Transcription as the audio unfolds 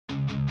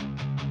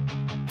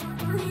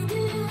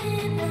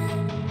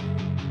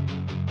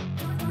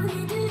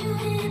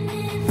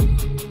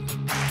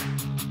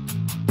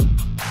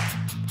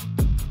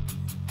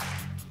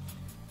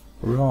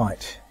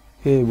Right,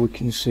 here we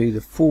can see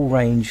the full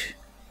range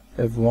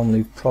of One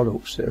Leaf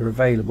products that are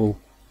available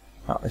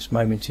at this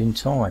moment in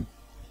time.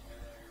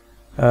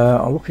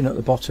 I'm looking at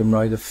the bottom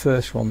row. The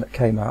first one that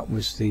came out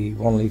was the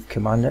One Leaf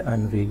Commander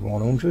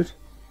NV100,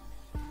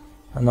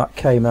 and that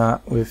came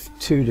out with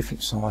two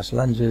different size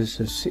lenses,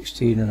 a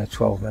 16 and a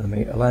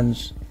 12mm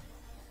lens.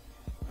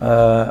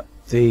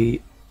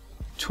 The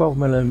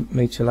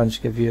 12mm lens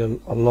give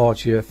you a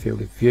larger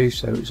field of view,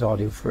 so it's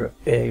ideal for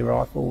air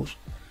rifles.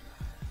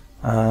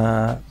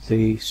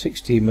 The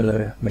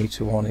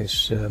 16mm one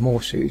is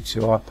more suited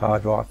to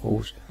high-powered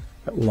rifles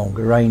at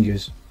longer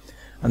ranges,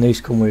 and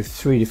these come with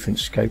three different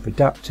scope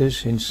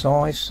adapters in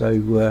size, so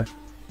you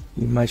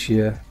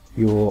measure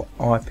your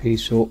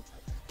eyepiece up,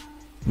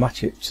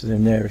 match it to the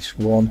nearest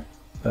one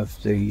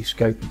of the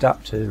scope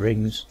adapter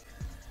rings,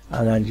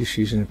 and then just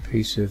using a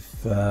piece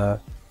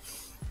of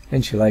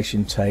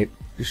insulation tape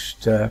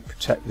just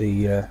protect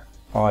the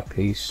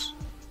eyepiece,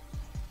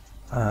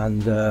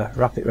 and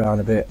wrap it around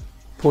a bit,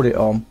 put it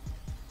on,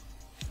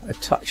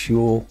 attach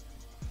your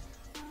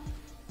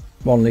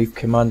One Leaf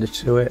Commander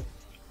to it,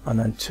 and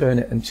then turn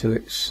it until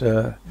it's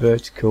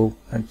vertical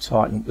and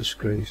tighten up the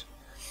screws.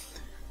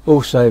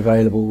 Also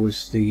available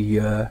was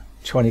the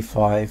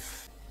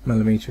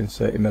 25mm and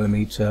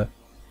 30mm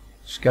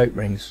scope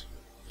rings.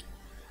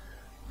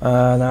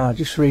 Now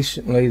just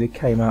recently they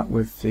came out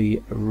with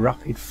the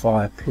Rapid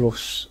Fire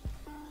Plus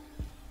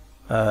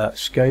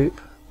scope,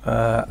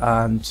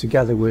 and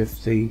together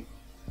with the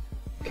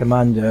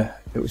Commander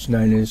it was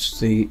known as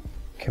the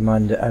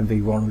Commander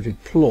NV100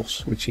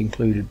 Plus, which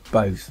included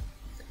both.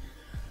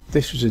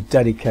 This was a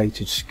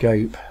dedicated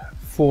scope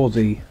for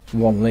the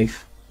One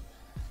Leaf,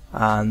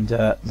 and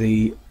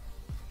the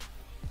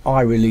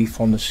eye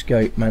relief on the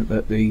scope meant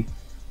that the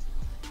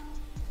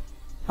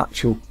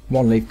actual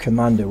One Leaf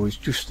Commander was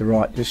just the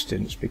right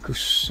distance,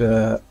 because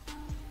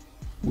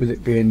with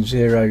it being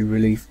zero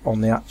relief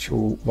on the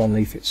actual One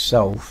Leaf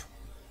itself,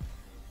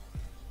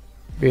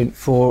 being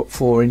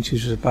 4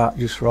 inches was about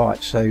just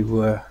right.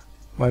 So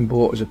when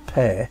bought as a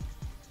pair,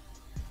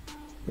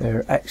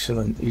 they're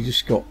excellent. You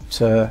just got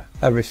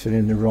everything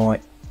in the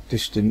right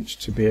distance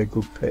to be a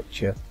good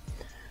picture.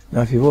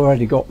 Now if you've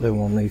already got the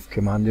One Leaf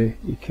Commander,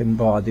 you can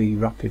buy the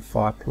Rapid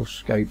Fire Plus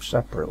scope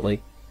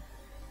separately,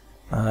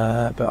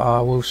 but I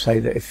will say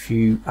that if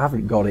you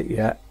haven't got it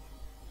yet,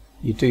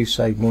 you do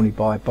save money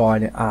by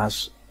buying it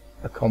as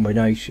a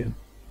combination.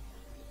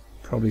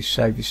 Probably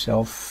save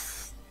yourself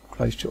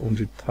close to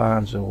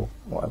 £100 or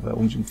whatever,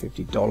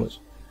 $150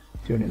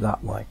 doing it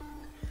that way.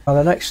 Now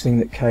the next thing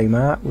that came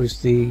out was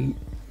the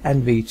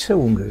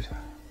NV200.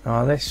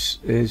 Now this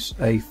is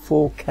a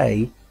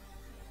 4K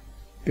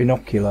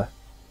binocular,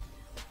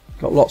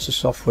 got lots of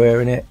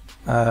software in it.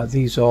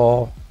 These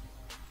are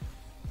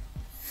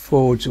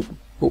forwards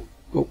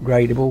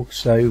upgradable,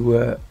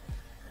 so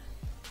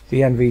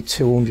the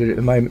NV200 at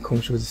the moment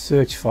comes with a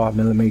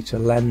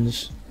 35mm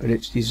lens, but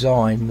it's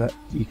designed that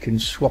you can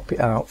swap it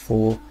out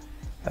for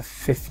a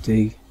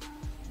 50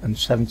 and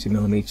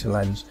 70mm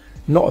lens.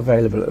 Not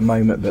available at the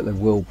moment, but there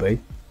will be.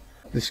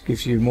 This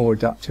gives you more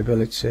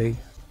adaptability,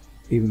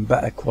 even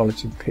better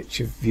quality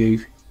picture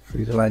view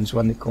through the lens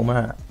when they come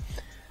out,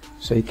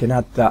 so you can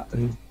add that,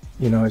 and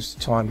you know, as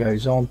the time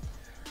goes on.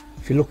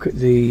 If you look at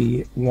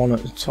the one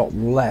at the top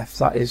left,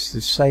 that is the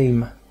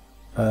same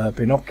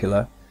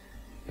binocular,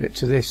 but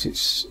to this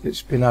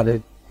it's been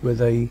added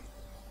with a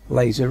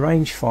laser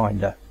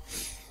rangefinder.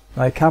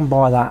 Now you can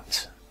buy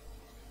that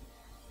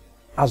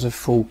as a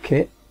full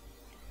kit,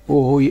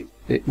 or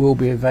it will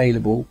be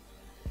available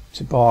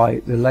to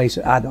buy the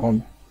laser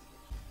add-on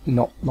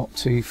not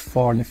too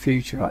far in the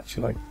future.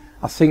 Actually,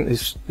 I think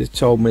they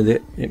told me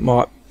that it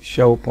might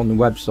show up on the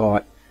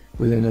website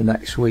within the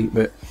next week,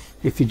 but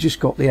if you just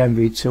got the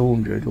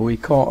NV200 or you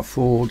can't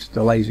afford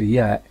the laser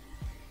yet,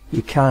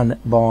 you can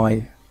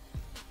buy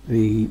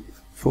the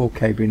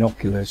 4K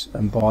binoculars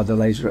and buy the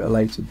laser at a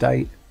later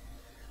date.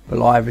 But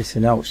like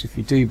everything else, if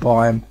you do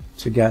buy them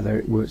together,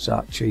 it works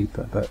out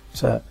cheaper, but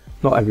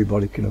not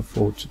everybody can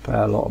afford to pay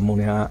a lot of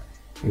money out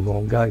in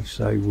one go,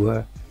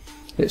 so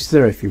it's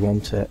there if you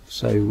want it.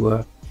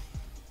 So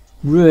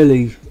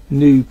really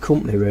new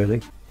company,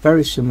 really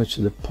very similar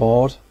to the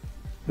Pod,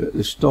 but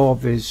the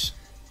Starvis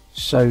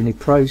Sony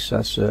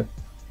processor,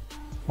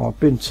 I've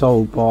been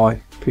told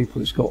by people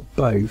that's got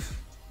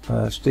both,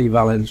 Steve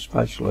Allen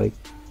especially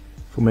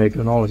from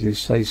Ergonology,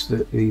 says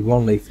that the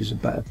One Leaf is a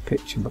better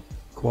picture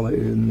quality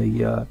than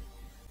the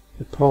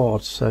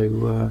Pod.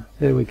 So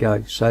there we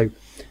go. So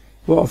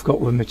what I've got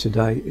with me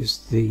today is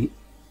the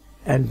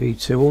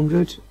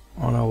NV200,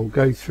 and I will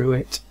go through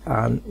it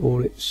and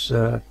all its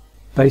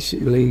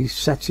basically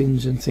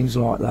settings and things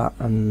like that,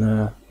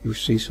 and you'll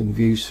see some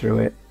views through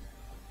it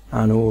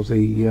and all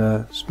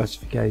the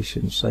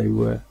specifications.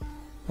 So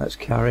let's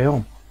carry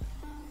on.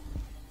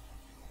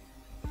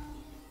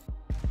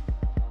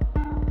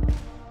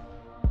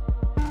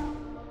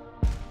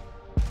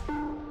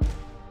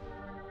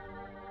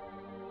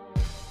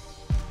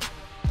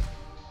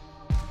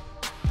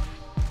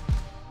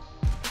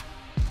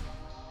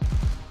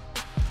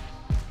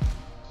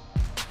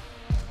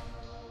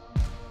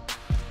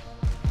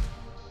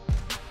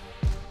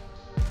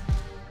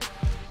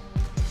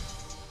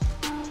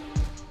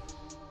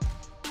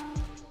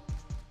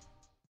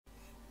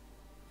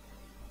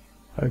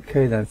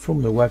 Okay then,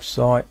 from the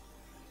website,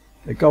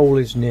 the goal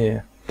is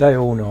near, day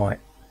or night.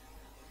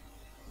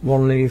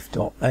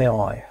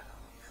 OneLeaf.ai.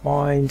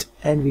 Find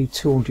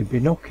NV200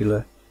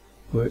 binocular,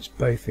 works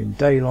both in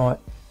daylight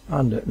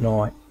and at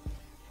night,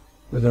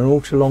 with an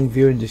ultra long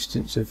viewing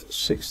distance of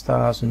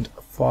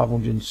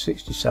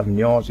 6,567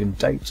 yards in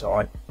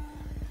daytime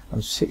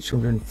and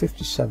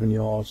 657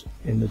 yards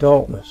in the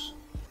darkness.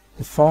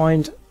 The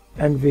Find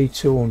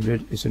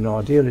NV200 is an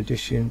ideal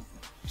addition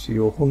to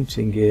your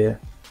hunting gear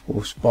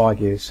or spy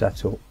gear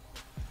setup.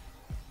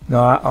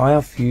 Now I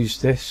have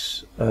used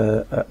this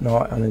at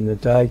night and in the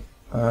day,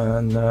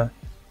 and it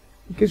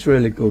gives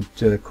really good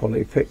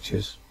quality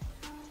pictures.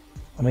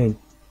 I mean,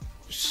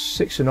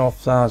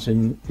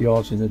 6,500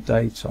 yards in the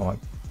daytime,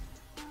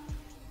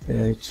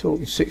 you're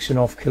talking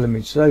 6.5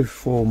 kilometres, over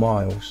 4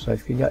 miles, so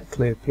if you can get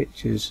clear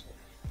pictures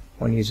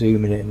when you're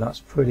zooming in, that's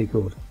pretty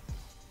good.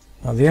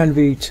 Now the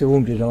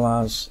NV200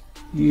 allows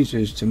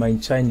users to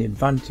maintain the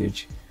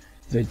advantage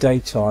of their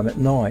daytime at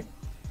night.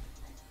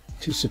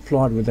 It is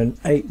supplied with an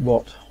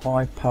 8-watt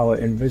high power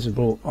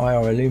invisible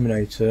IR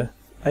illuminator,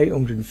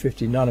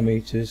 850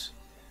 nanometers,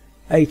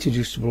 8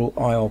 adjustable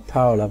IR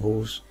power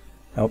levels,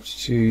 helps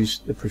choose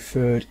the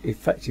preferred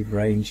effective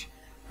range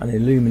and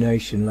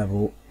illumination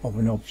level of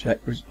an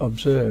object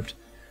observed.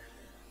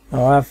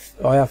 Now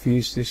I have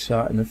used this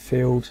out in the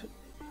field,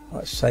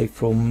 let's say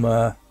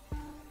from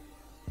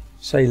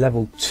say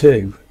level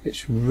 2,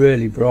 it's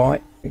really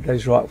bright, it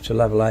goes right up to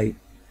level 8,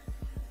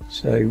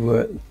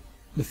 so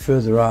the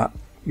further out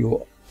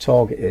your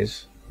target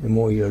is, the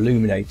more you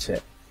illuminate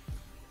it.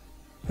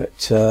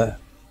 But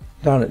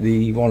down at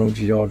the 100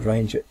 yard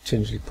range at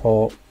Tinsley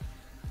Park,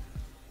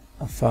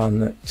 I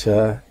found that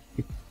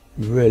you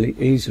really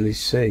easily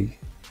see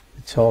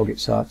the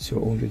targets out to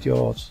 100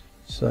 yards.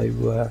 So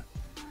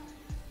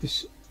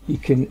you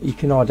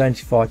can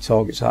identify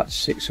targets out to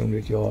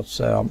 600 yards.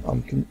 So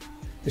I'm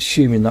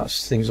assuming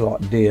that's things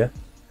like deer,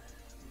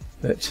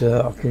 but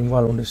I can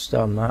well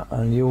understand that,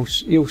 and you'll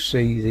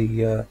see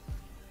the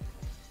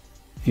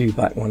view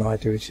back when I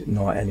do it at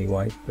night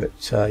anyway.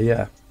 But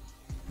yeah,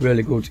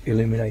 really good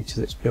illuminator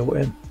that's built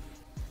in.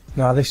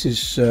 Now this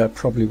is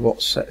probably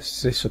what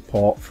sets this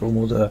apart from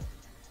other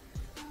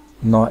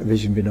night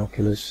vision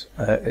binoculars.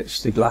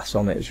 It's the glass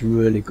on it. It's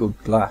really good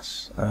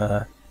glass,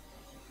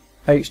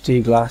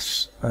 HD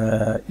glass,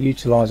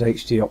 utilise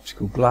HD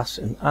optical glass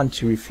and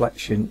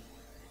anti-reflection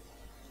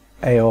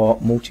AR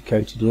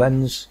multi-coated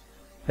lens.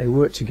 They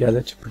work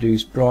together to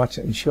produce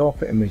brighter and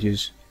sharper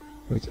images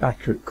with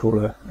accurate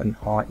colour and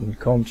heightened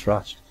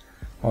contrast.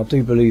 I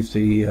do believe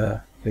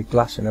the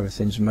glass and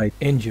everything's made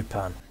in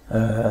Japan.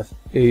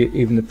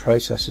 Even the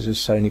processors are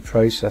Sony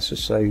processors,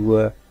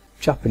 so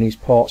Japanese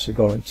parts have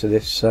gone into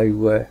this, so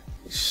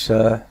it's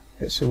a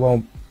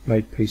well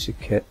made piece of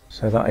kit.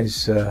 So that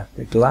is the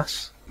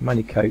glass,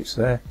 many coats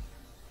there,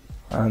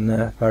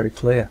 and very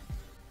clear.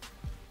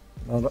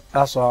 Well,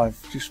 as I've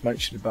just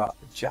mentioned about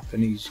the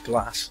Japanese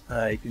glass,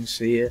 you can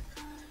see here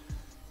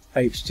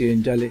HD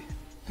and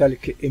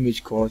delicate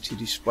image quality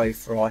display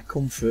for eye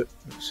comfort.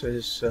 It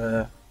says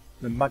the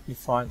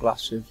magnifying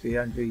glass of the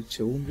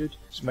NV200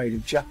 is made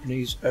of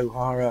Japanese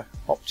Ohara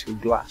optical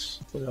glass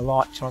with a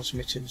light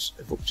transmittance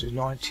of up to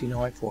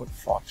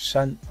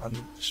 99.5% and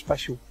a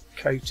special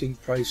coating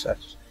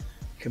process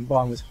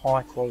combined with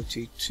high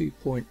quality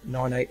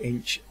 2.98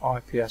 inch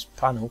IPS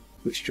panel,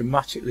 which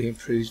dramatically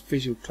improves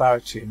visual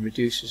clarity and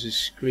reduces the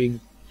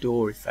screen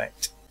door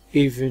effect.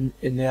 Even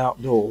in the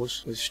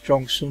outdoors with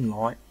strong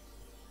sunlight,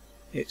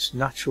 its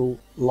natural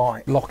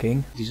light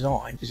blocking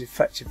design is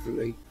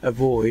effectively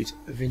avoid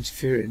of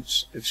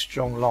interference of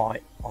strong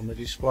light on the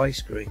display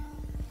screen.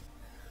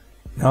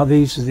 Now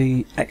these are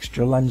the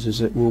extra lenses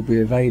that will be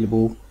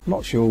available,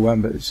 not sure when,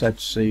 but it said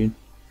soon.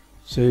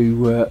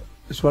 So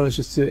as well as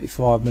the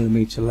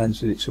 35mm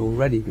lens that it's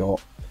already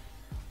got,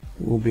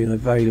 it will be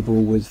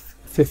available with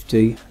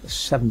 50,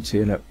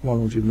 70 and a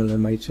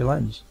 100mm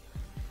lens.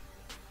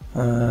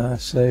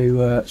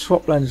 So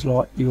swap lens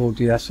like your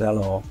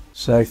DSLR.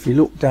 So if you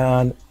look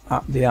down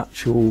at the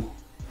actual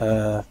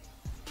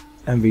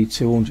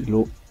NV200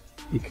 look,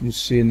 you can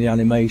see in the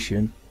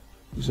animation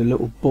there's a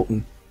little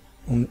button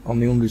on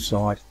the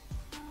underside.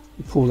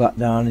 You pull that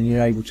down and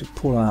you're able to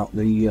pull out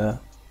the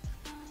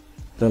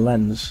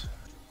lens.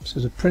 So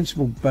the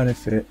principal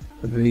benefit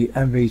of the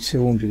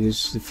NV200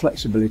 is the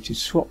flexibility to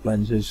swap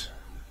lenses,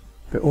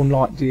 but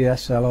unlike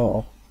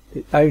DSLR,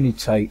 it only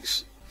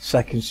takes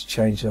seconds to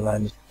change the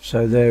lens.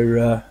 So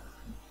there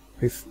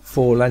be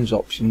 4 lens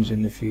options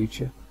in the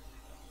future.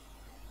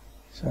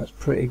 So that's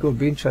pretty good.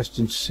 Be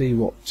interesting to see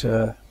what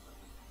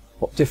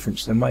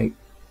difference they make.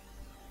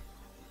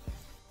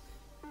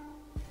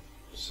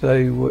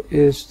 So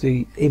here's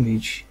the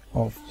image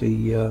of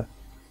the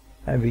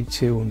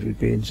NV200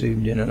 being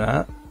zoomed in and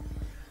out.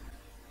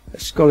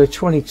 It's got a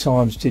 20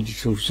 times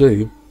digital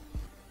zoom.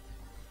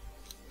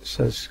 It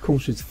says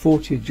comes with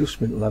 40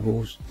 adjustment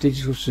levels.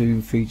 Digital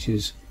zoom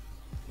features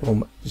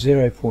from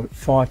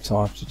 0.5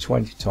 times to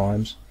 20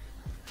 times.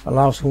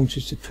 allows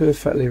hunters to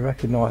perfectly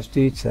recognise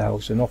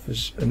details and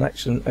offers an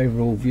excellent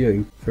overall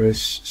view for a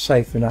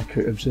safe and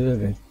accurate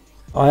observing.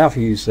 I have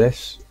used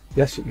this.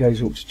 Yes, it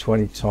goes up to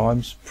 20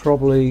 times.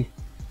 Probably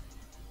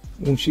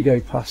once you go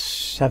past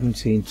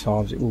 17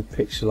 times it will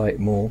pixelate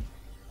more.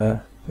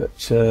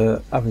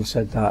 But having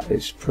said that,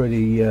 it's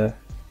pretty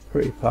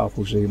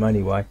powerful zoom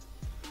anyway.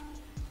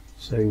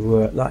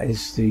 So that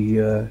is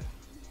the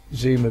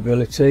zoom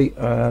ability,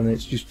 and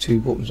it's just 2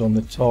 buttons on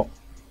the top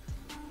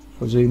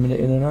for zooming it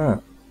in and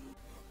out.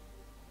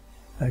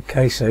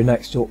 Okay, so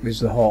next up is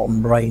the heart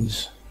and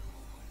brains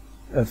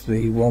of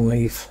the One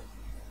Leaf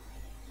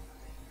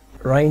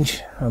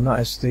range, and that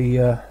is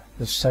the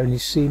Sony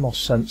CMOS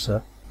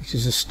sensor, which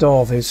is a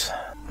Starvis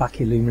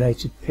back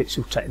illuminated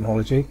pixel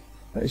technology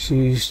that's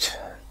used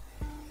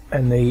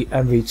in the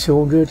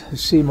NV200. The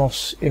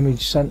CMOS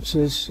image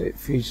sensors, it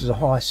features a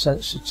high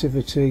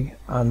sensitivity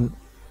and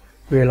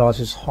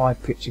realises high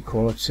picture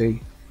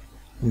quality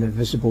in the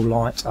visible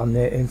light and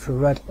near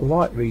infrared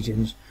light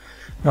regions.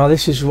 Now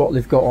this is what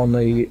they've got on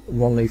the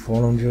One Leaf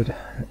 100.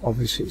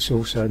 Obviously it's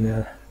also in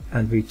the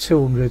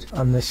NV200,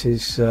 and this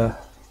is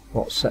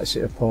what sets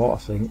it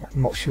apart, I think.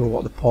 I'm not sure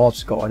what the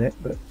parts got in it,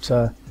 but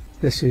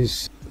this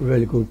is a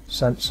really good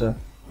sensor,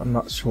 and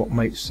that's what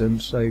makes them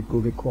so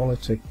good a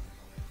quality.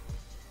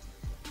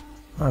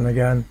 And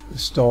again, the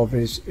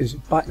Starvis is a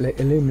backlit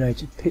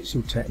illuminated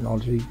pixel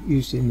technology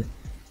used in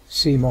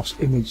CMOS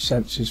image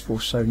sensors for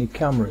Sony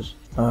cameras,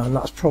 and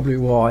that's probably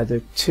why they're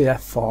TF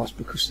files,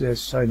 because they're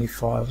Sony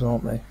files,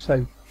 aren't they?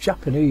 So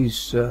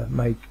Japanese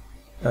made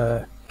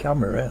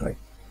camera really.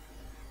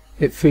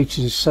 It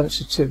features a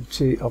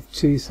sensitivity of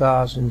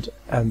 2000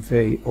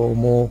 MV or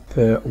more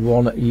per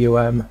 1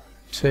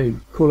 UM2.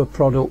 Colour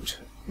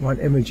product when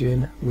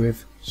imaging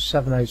with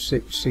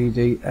 706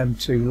 CD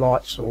M2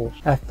 light source,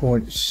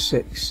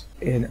 f.6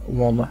 in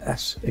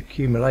 1s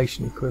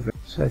accumulation equivalent.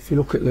 So if you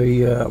look at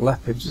the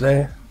leopards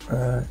there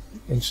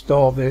in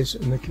Starvis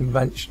and the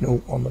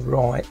conventional on the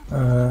right,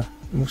 there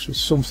must be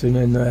something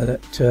in there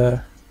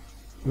that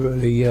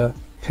really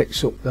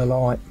picks up the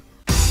light.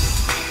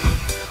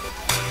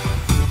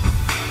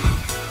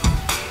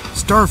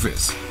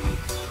 Starvis.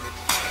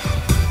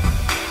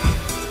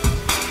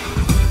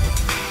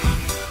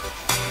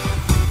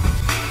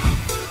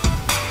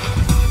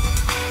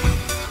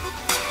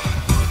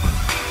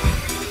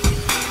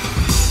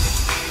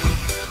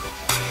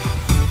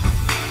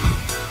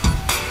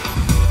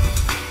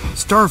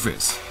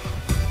 Starvis.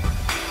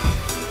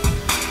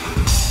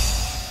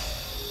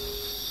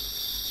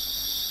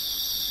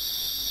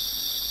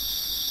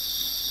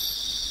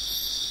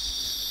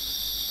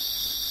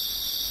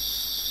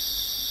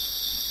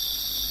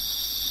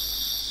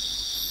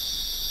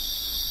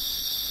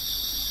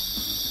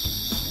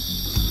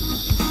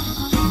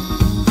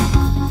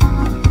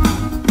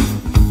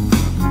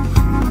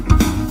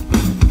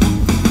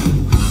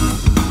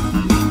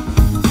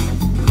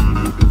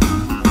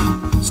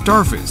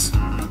 Starvis.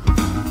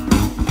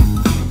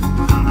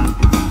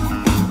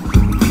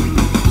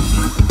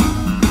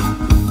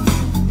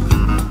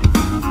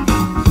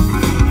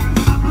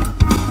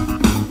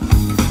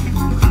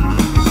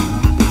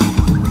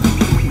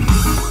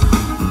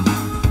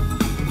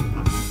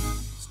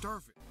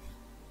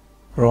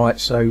 Right,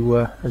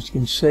 so as you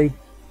can see, it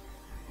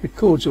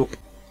records up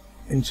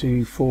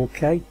into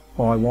 4K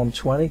by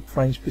 120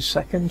 frames per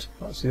second.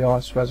 That's the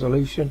highest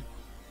resolution.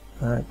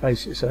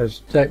 Basically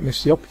says don't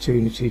miss the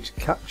opportunity to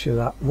capture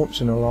that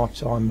once in a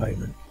lifetime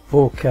moment.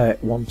 4K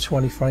at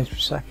 120 frames per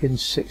second,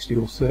 60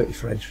 or 30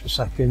 frames per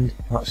second,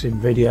 that's in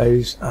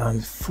videos,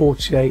 and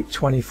 48,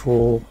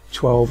 24,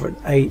 12 and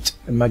 8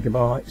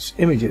 megabytes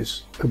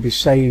images could be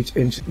saved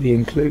into the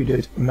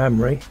included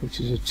memory,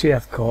 which is a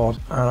TF card,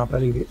 and I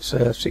believe it's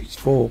a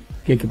 64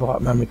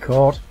 gigabyte memory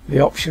card. The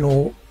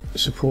optional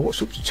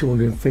supports up to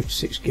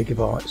 256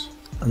 gigabytes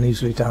and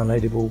easily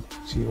downloadable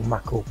to your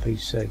Mac or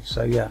PC.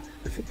 So yeah,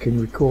 if it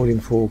can record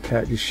in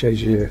 4K, it just shows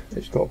you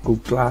it's got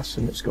good glass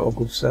and it's got a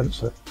good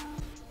sensor.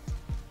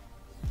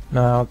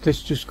 Now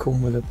this just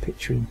comes with a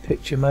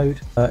picture-in-picture mode.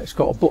 It's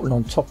got a button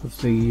on top of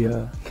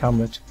the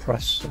camera to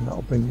press, and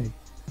that'll bring the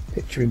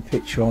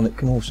picture-in-picture on. It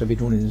can also be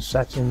done in the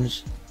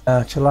settings.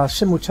 To allow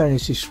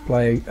simultaneous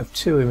display of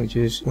 2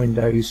 images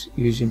windows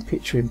using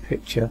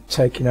picture-in-picture,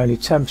 taking only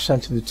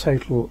 10% of the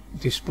total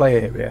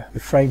display area. The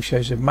frame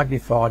shows a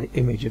magnified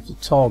image of the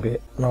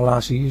target and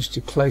allows the user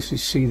to closely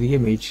see the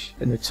image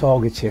in the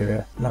target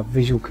area and have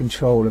visual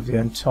control of the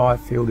entire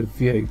field of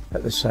view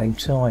at the same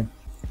time.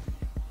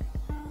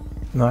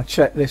 Now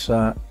check this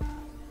out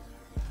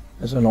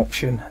as an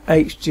option.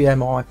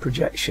 HDMI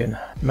projection,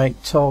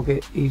 make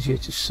target easier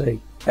to see.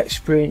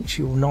 Experience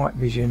your night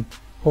vision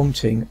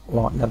hunting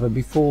like never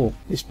before.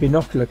 This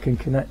binocular can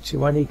connect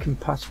to any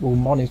compatible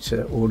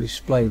monitor or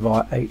display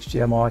via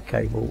HDMI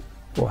cable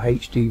or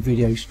HD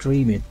video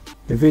streaming.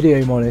 The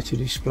video monitor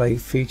display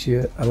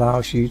feature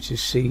allows you to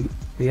see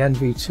the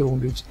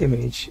NV200's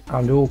image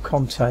and all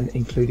content,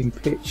 including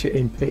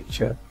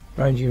picture-in-picture,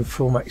 ranging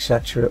from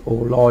etc.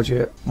 or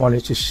larger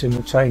monitors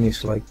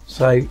simultaneously.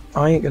 So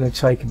I ain't going to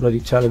take a bloody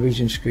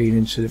television screen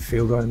into the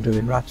field when I'm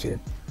doing ratting.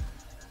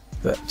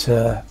 but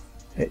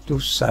it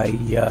does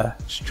say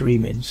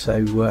streaming, so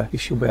you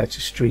should be able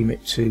to stream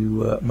it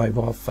to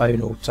mobile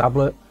phone or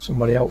tablet,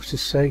 somebody else to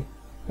see.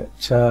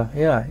 But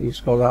yeah,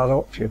 you've got that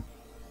option.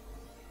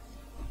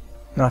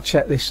 Now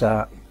check this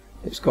out,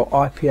 it's got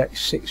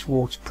IPX6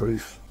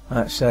 waterproof, and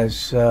it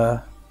says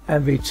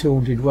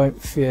NV200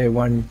 won't fear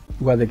when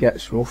weather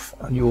gets rough,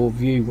 and your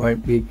view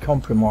won't be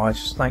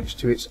compromised thanks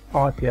to its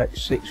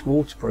IPX6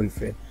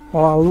 waterproofing.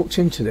 Well, I looked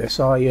into this,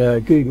 I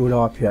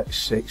googled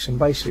IPX6, and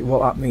basically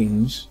what that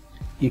means,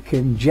 you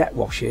can jet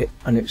wash it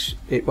and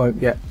it won't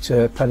get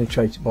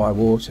penetrated by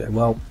water.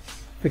 Well,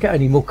 if I get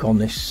any muck on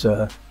this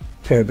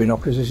pair of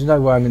binoculars, there's no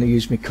way I'm going to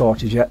use my car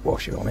to jet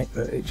washer on it,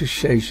 but it just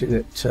shows you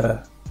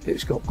that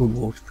it's got good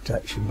water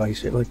protection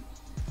basically.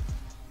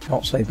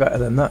 Can't say better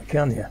than that,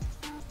 can you?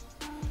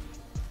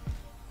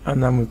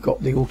 And then we've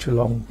got the ultra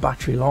long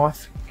battery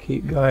life,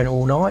 keep going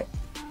all night.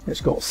 It's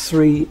got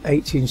 3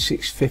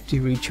 18650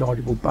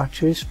 rechargeable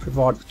batteries,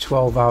 provide for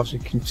 12 hours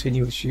of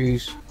continuous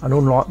use, and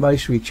unlike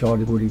most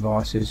rechargeable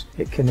devices,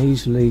 it can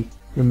easily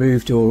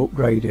removed or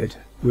upgraded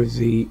with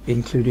the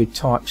included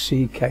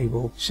Type-C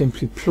cable.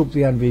 Simply plug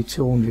the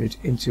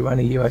NV200 into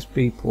any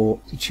USB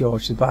port to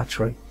charge the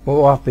battery.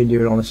 What I've been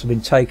doing on this, I've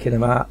been taking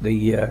them out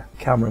the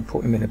camera and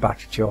putting them in a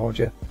battery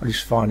charger. I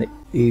just find it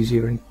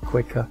easier and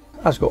quicker.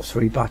 It has got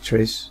 3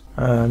 batteries,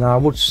 and I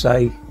would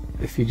say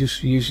if you're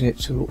just using it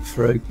to look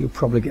through, you'll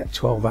probably get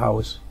 12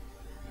 hours.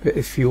 But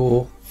if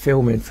you're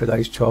filming for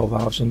those 12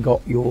 hours and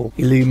got your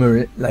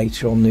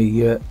illuminator on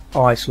the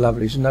highest level,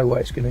 there's no way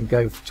it's going to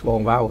go for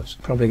 12 hours.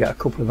 Probably get a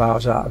couple of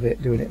hours out of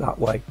it doing it that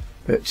way.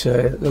 But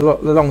the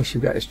longest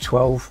you get is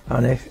 12,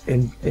 and if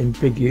in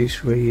big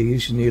use where you're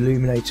using the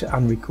illuminator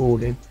and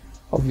recording,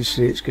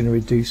 obviously it's going to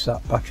reduce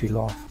that battery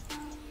life.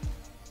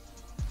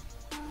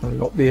 We've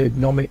got the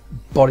ergonomic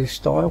body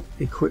style,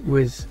 equipped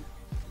with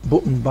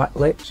button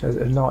backlit so that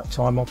the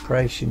nighttime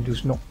operation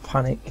does not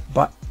panic.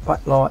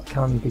 Backlight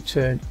can be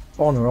turned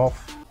on or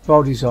off.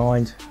 Well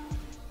designed,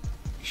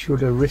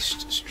 should a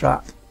wrist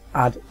strap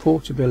add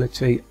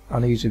portability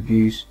and ease of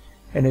use.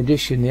 In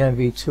addition, the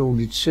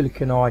NV200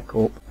 silicone eye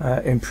cup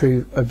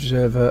improve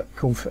observer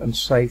comfort and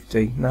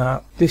safety.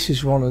 Now this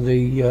is one of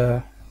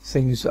the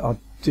things that I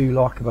do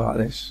like about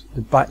this,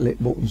 the backlit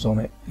buttons on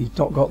it. You've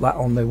not got that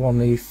on the One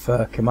Leaf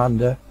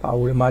Commander, but I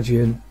would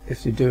imagine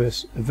if they do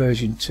a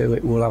version 2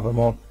 it will have them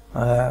on.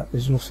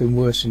 There's nothing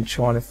worse than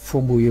trying to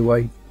fumble your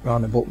way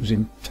around the buttons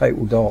in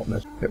total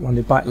darkness, but when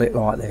they're backlit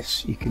like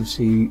this you can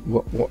see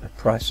what to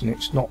press, and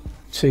it's not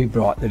too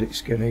bright that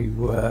it's going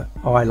to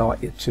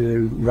highlight you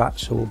to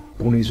rats or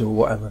bunnies or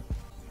whatever.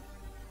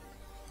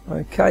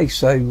 Okay,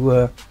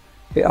 so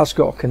it has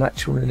got a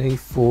connection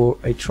underneath for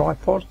a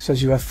tripod. It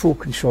says you have full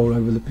control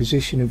over the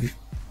position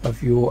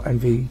of your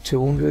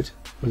NV200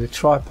 with a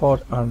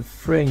tripod, and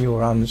freeing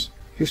your hands,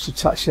 just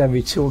attach the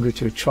NV200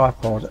 to a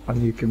tripod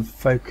and you can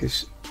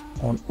focus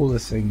on other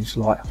things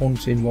like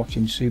hunting,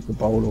 watching Super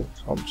Bowl or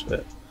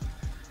concert.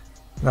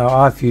 Now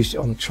I've used it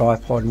on the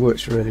tripod, it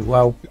works really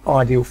well,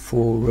 ideal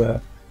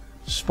for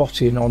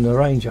spotting on the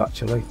range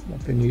actually.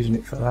 I've been using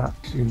it for that.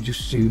 You can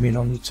just zoom in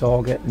on your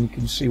target and you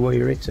can see where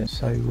you're hitting,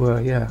 so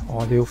yeah,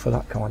 ideal for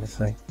that kind of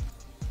thing.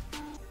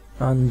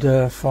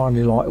 And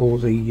finally, like all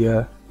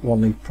the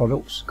One Leaf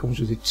products, comes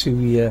with a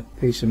 2-year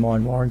peace of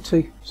mind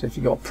warranty, so if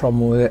you've got a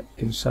problem with it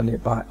you can send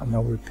it back and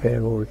they'll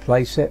repair or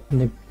replace it,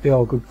 and they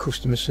are good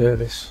customer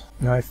service.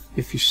 Now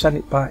if you send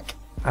it back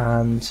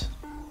and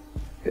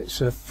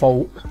it's a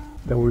fault,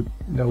 they'll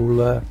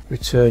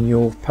return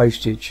your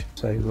postage,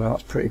 so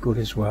that's pretty good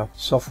as well.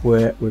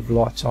 Software with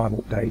lifetime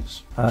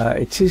updates.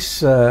 It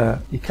is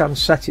you can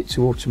set it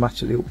to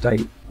automatically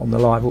update on the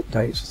live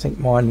updates. I think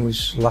mine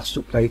was last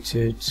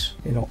updated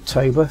in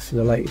October for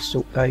the latest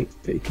update,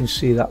 but you can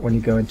see that when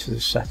you go into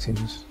the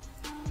settings.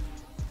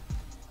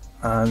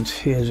 And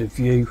here's a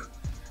view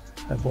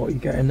of what you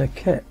get in the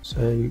kit.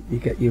 So you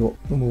get your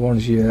number one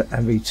is your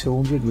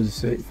NV200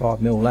 with a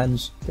 35mm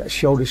lens. You get a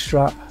shoulder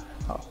strap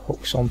that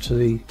hooks onto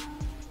the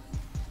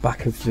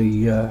back of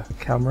the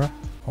camera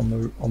on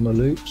the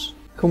loops.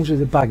 Comes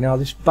with a bag. Now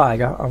this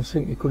bag, I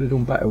think you could have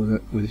done better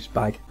with this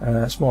bag.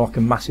 It's more like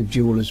a massive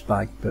jeweller's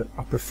bag, but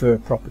I prefer a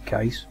proper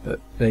case, but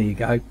there you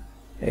go,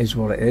 it is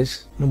what it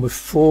is. Number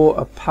 4,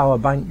 a power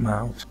bank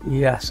mount.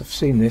 Yes, I've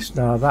seen this.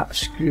 Now that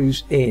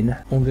screws in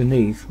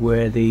underneath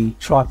where the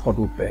tripod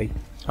would be,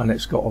 and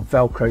it's got a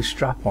velcro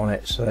strap on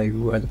it, so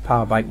the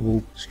power bank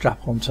will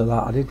strap onto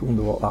that. I did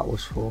wonder what that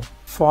was for.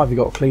 5, you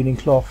got a cleaning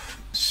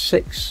cloth.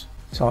 6,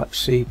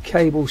 Type-C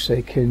cable so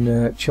you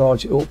can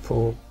charge it up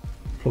or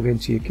plug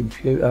into your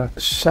computer.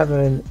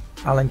 7,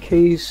 Allen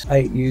keys.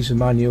 8, user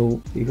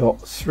manual. You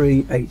got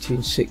 3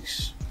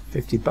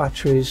 18650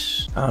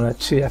 batteries and a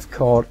TF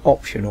card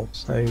optional.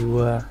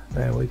 So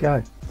there we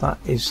go. That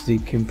is the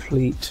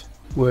complete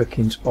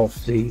workings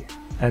of the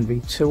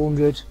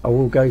NV200. I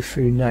will go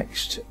through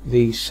next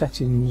the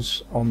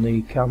settings on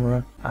the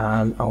camera,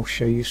 and I'll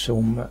show you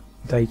some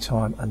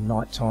daytime and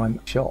nighttime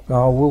shot.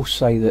 Now I will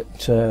say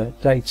that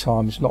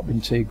daytime has not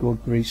been too good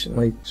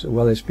recently, so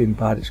well it's been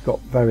bad. It's got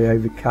very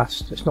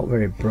overcast, it's not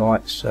very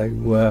bright,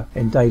 so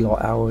in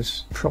daylight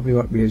hours probably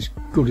won't be as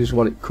good as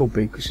what it could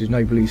be because there's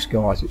no blue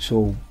skies, it's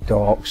all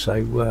dark,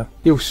 so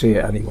you'll see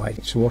it anyway.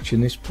 So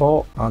watching this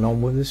part and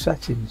on with the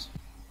settings.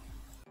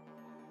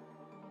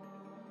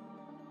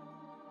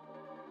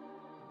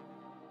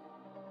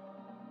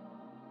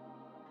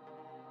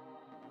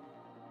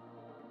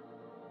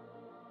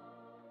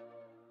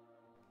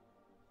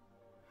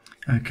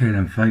 Okay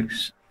then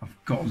folks, I've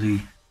got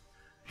the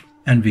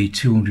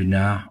NV200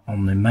 now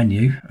on the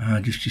menu,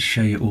 just to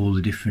show you all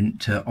the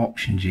different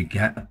options you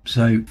get.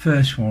 So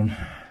first one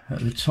at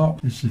the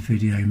top is the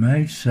video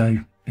mode, so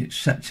it's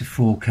set to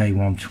 4K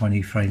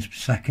 120 frames per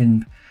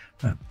second.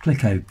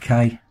 Click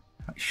OK,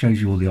 that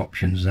shows you all the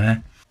options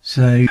there.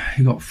 So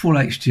you've got full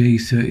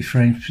HD 30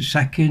 frames per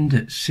second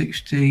at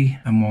 60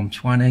 and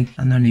 120,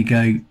 and then you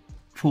go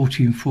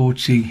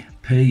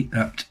 1440p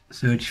at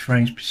 30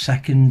 frames per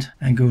second,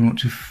 and going up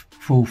to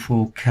full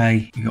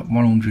 4K you got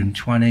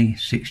 120,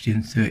 60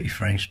 and 30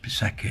 frames per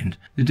second.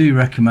 They do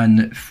recommend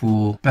that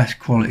for best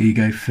quality you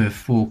go for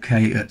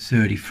 4K at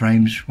 30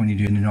 frames when you're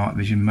doing the night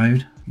vision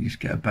mode. You just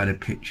get a better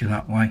picture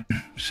that way.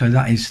 So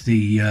that is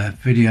the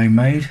video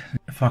mode.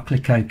 If I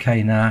click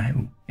OK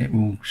now, it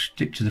will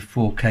stick to the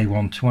 4K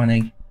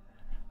 120.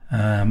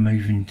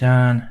 Moving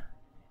down,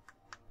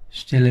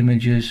 still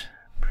images,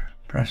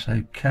 press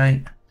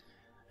OK,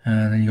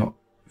 and then you got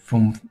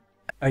from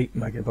 8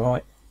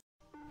 megabyte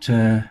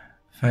to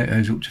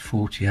photos up to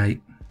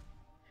 48.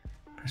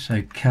 Press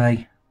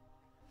OK.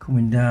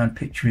 Coming down,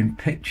 picture in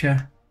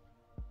picture.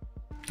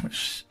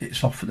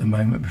 It's off at the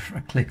moment, but if I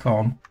click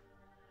on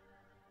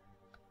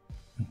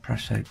and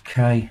press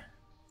OK,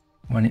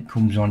 when it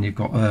comes on you've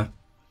got a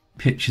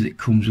picture that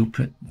comes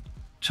up at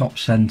top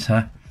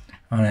center,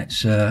 and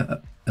it's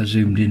a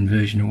zoomed in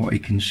version of what you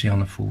can see on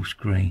the full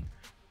screen.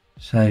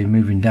 So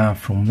moving down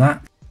from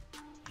that,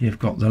 you've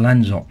got the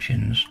lens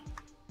options.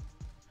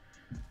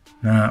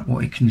 Now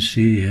what you can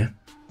see here,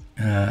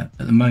 at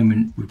the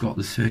moment we've got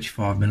the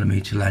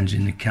 35mm lens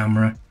in the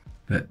camera,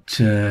 but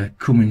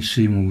coming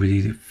soon will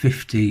be the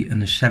 50 and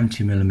the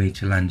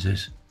 70mm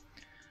lenses.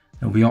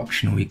 They'll be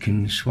optional, you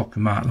can swap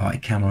them out like you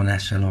can on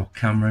SLR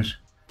cameras.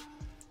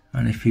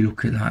 And if you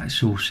look at that,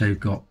 it's also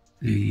got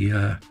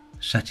the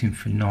setting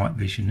for night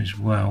vision as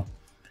well.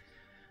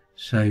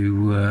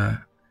 So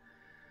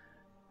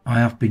I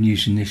have been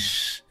using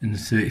this in the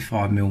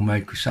 35mm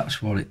mode because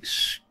that's what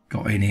it's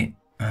got in it.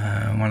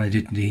 When I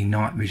did the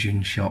night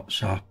vision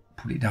shots, I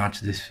put it down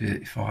to this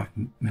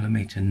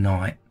 35mm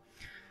night.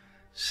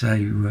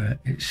 So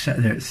it's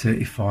set there at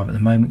 35 at the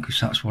moment because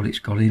that's what it's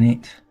got in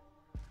it.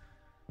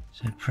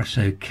 So press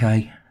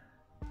OK,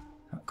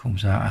 that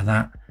comes out of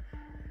that.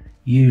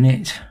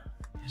 Unit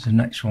is the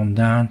next one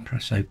down,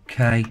 press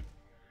OK.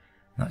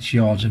 That's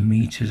yards and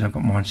meters. I've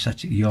got mine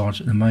set at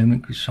yards at the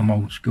moment because I'm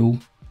old school.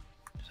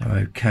 So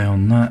OK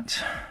on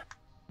that.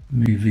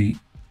 Movie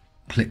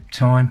clip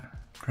time,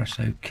 press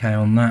OK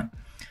on that.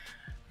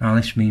 Now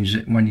this means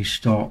that when you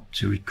start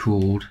to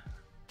record,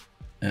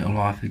 it'll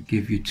either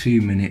give you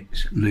 2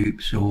 minutes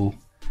loops or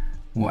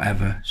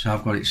whatever. So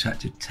I've got it set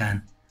to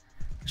 10.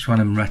 It's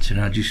when I'm writing,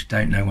 I just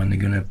don't know when they're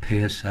going to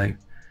appear, so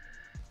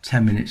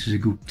 10 minutes is a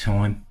good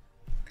time.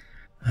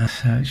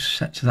 So it's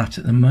set to that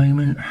at the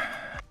moment.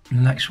 The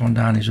next one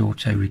down is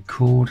auto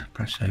record,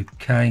 press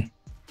OK.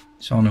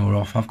 It's on or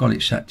off. I've got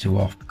it set to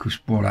off because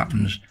what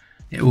happens,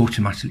 it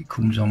automatically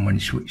comes on when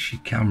you switch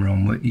your camera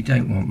on, but you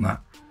don't want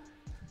that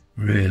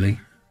really.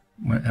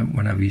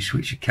 Whenever you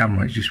switch your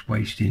camera, it's just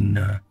wasting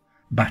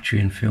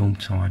battery and film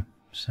time.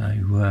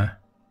 So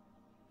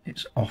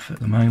it's off at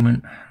the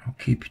moment. I'll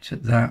keep it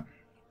at that.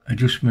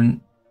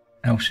 Adjustment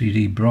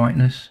LCD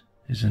brightness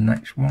is the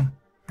next one.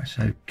 Press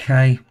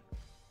OK.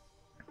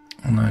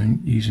 And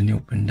then using the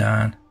up and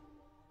down,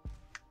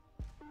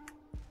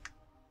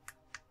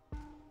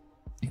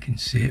 you can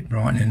see it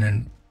brightening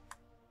and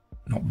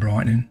not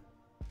brightening.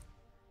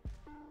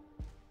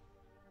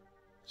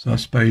 So I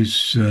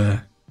suppose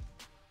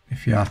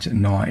if you're out at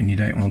night and you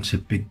don't want a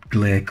big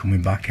glare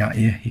coming back at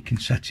you, you can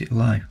set it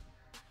low.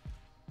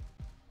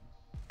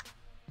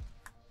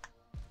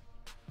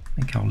 I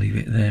think I'll leave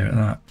it there at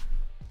that.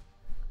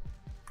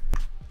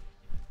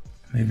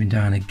 Moving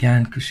down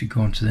again because you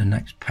go on to the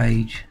next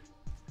page.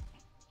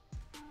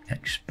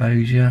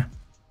 Exposure.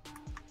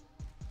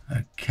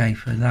 OK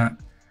for that.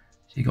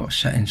 So you've got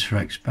settings for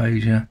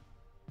exposure.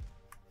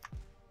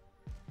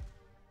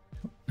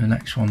 The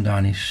next one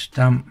down is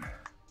stamp.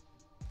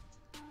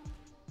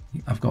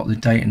 I've got the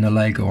date and the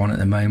logo on at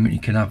the moment. You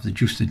can have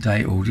just the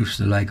date or just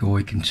the logo, or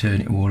you can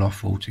turn it all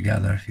off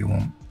altogether if you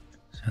want.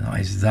 So that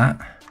is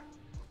that.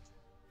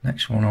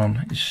 Next one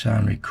on is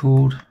sound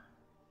record.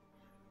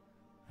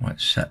 Well,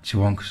 it's set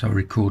to on because I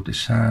record the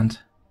sound.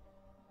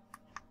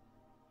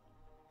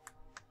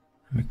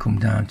 And we come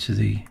down to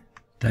the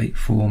date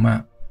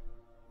format.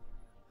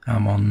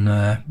 I'm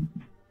on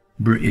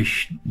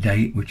British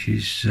date, which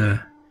is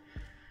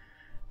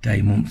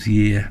day, month,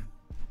 year.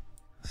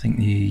 think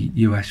the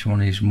US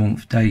one is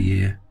month, day,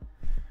 year.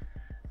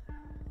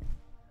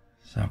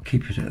 So I'll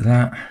keep it at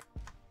that.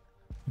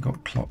 I've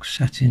got clock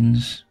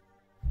settings.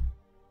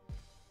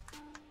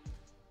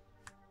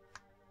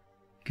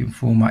 You can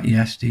format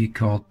your SD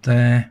card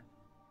there.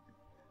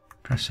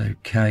 Press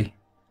OK.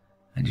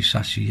 And just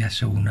ask you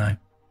yes or no.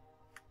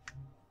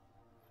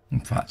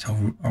 In fact,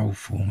 I'll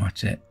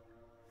format it.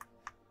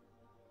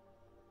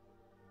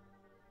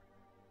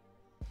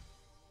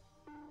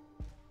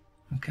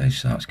 Okay,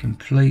 so that's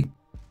complete.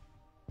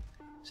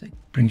 So it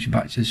brings you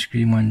back to the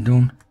screen when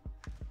done.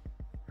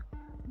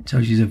 It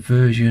tells you the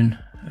version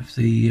of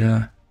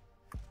the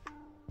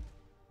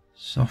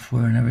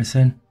software and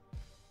everything.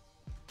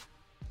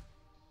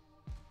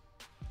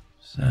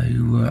 So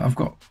I've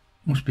got,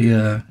 must be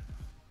a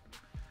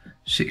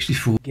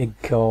 64 gig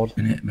card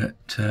in it, but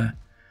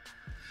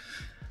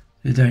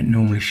they don't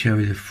normally show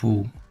you the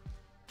full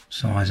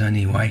size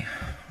anyway.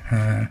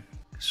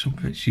 Some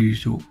of it's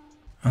used up,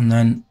 and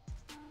then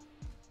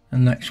the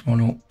next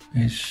one up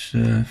is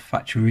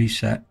factory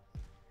reset,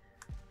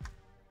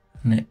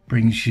 and it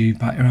brings you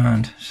back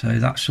around. So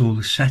that's all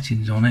the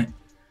settings on it,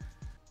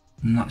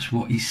 and that's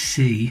what you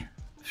see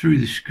through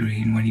the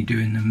screen when you're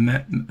doing the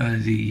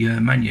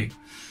menu.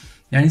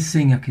 The only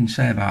thing I can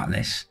say about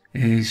this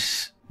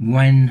is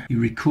when you're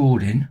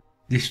recording,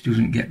 this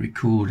doesn't get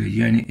recorded.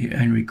 It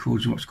only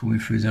records what's coming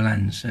through the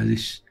lens. So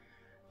this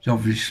is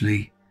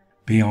obviously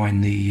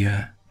behind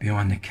the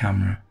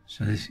camera.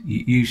 So this,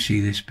 you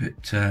see this,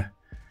 but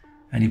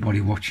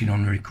anybody watching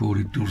on the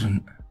recorder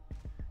doesn't.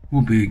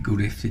 Would be good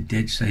if they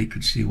did, so you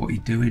could see what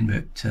you're doing.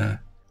 But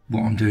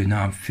what I'm doing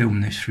now, I'm filming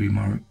this through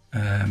my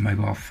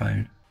mobile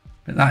phone.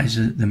 But that is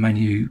the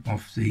menu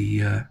of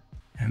the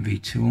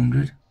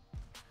NV200.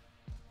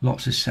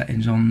 Lots of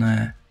settings on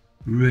there,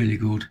 really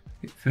good.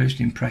 First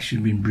impression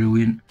has been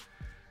brilliant.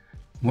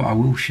 What I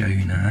will show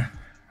you now,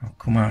 I'll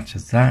come out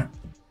of that.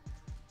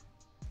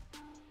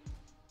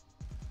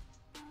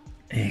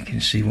 Here you can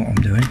see what I'm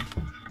doing.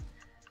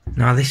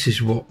 Now this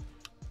is what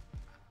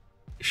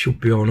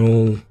should be on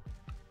all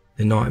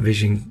the night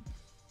vision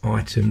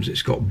items.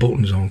 It's got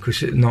buttons on,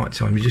 because at night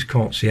time you just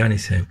can't see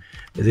anything.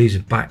 But these are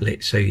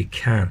backlit so you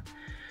can.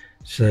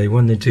 So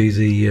when they do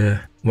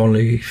the One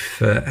Leaf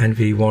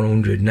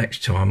NV100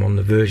 next time on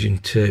the version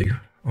 2,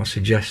 I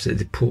suggest that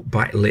they put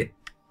backlit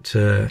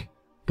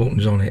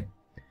buttons on it.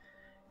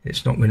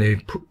 It's not going to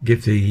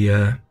give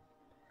the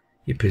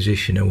your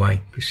position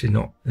away, because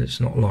it's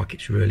not like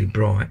it's really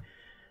bright.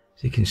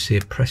 So you can see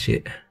it, press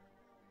it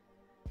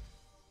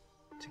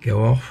to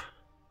go off.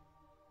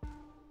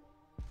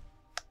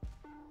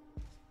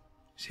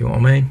 See what I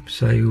mean?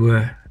 So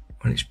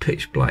when it's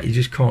pitch black, you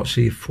just can't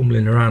see you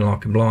fumbling around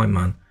like a blind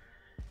man.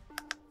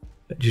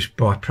 But just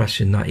by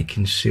pressing that, you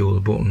can see all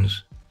the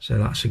buttons. So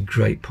that's a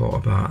great part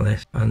about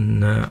this,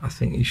 and I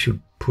think you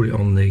should put it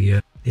on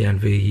the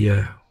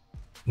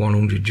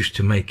NV100 just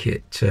to make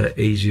it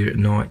easier at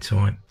night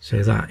time.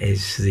 So that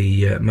is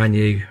the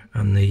menu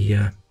and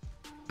the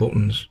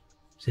buttons.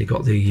 So you've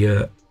got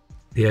the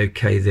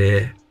OK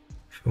there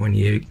for when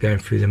you're going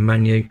through the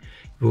menu.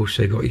 You've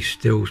also got your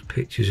stills,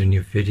 pictures, and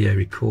your video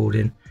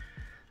recording.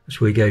 That's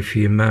where you go for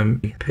your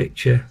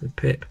picture, the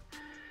pip.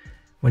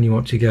 When you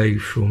want to go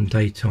from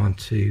daytime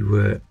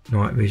to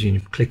night vision, you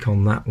click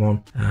on that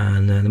one,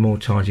 and the more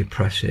times you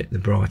press it, the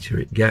brighter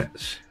it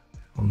gets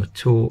on the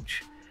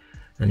torch.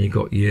 And you've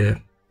got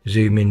your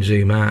zoom in,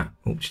 zoom out,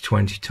 up to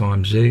 20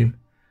 times zoom.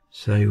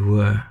 So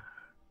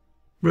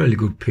really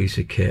good piece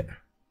of kit.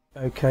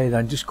 Okay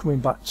then, just coming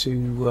back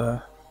to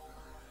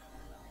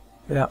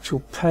the actual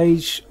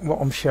page.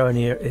 What I'm showing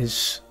here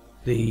is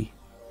the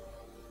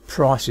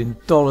price in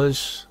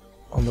dollars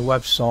on the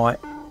website,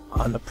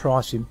 and the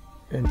price in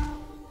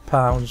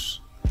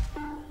pounds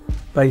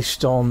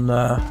based on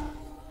the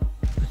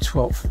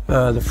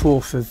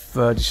 4th of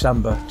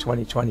December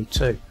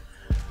 2022.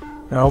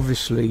 Now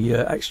obviously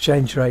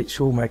exchange rates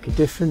will make a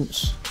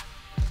difference,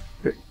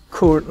 but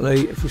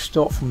currently if we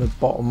start from the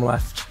bottom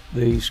left,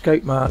 the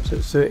scope mount at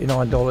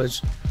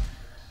 $39,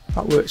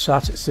 that works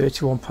out at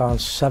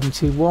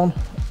 £31.71.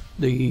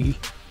 The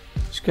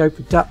scope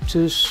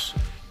adapters,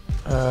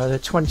 they're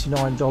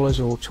 $29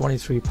 or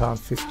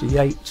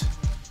 £23.58.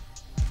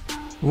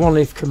 One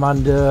Leaf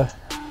Commander,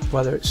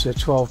 whether it's a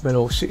 12mm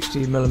or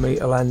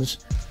 16mm lens,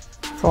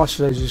 price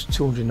of those is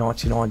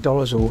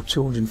 $299 or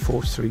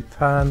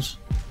 £243.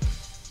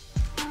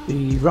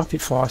 The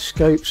rapid fire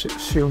scopes at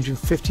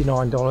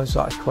 $359,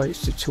 that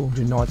equates to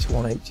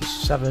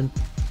 $291.87.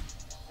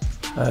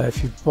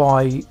 If you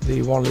buy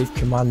the One Leaf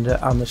Commander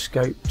and the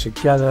scope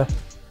together,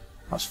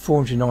 that's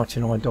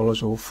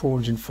 $499 or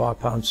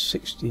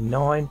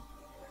 £405.69.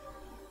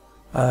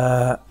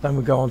 Then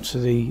we go on to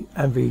the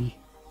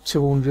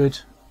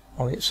NV200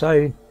 on its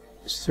own.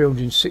 It's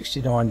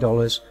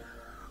 $369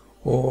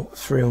 or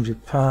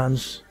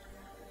 £300,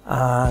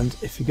 and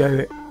if you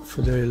go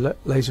for the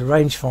laser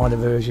rangefinder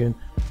version,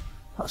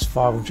 that's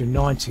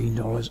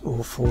 $519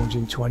 or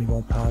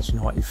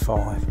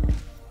 £421.95.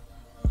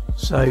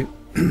 So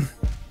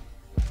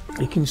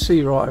you can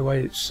see right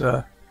away it's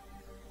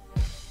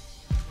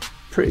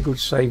pretty good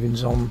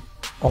savings on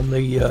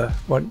the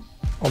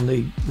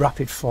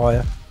rapid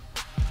fire,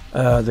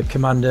 the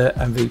Commander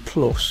NV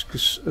Plus,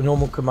 because a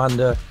normal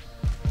Commander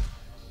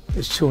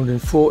is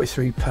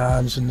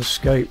 £243 and the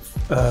scope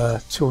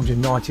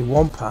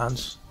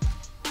 £291,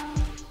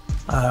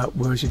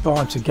 whereas you buy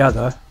them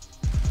together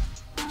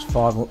it's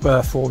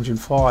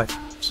 405.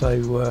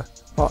 So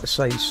like I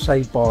say,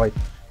 save by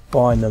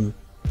buying them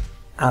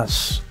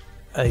as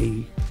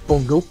a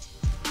bundle,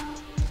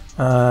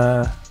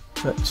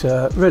 but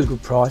really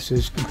good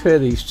prices. Compare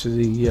these to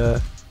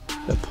the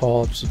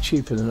pods, they're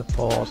cheaper than a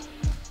pod,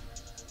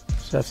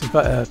 so if there's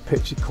better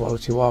picture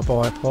quality, why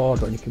buy a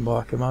pod when you can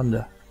buy a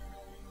Commander?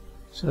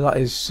 So that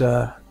is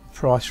the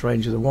price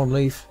range of the One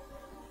Leaf.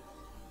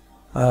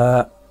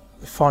 The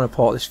final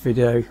part of this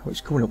video, which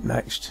is coming up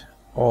next,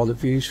 are the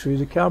views through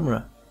the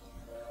camera.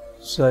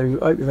 So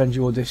I hope you've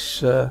enjoyed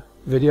this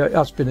video. It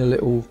has been a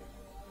little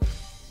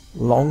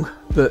long,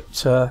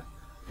 but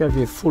gave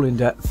you a full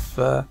in-depth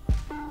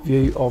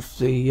view of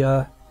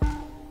the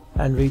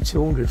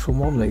NV200 from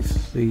One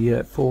Leaf,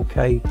 the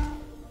 4K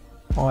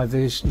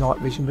high-vis night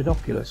vision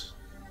binoculars.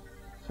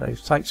 So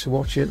thanks for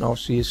watching, and I'll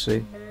see you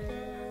soon.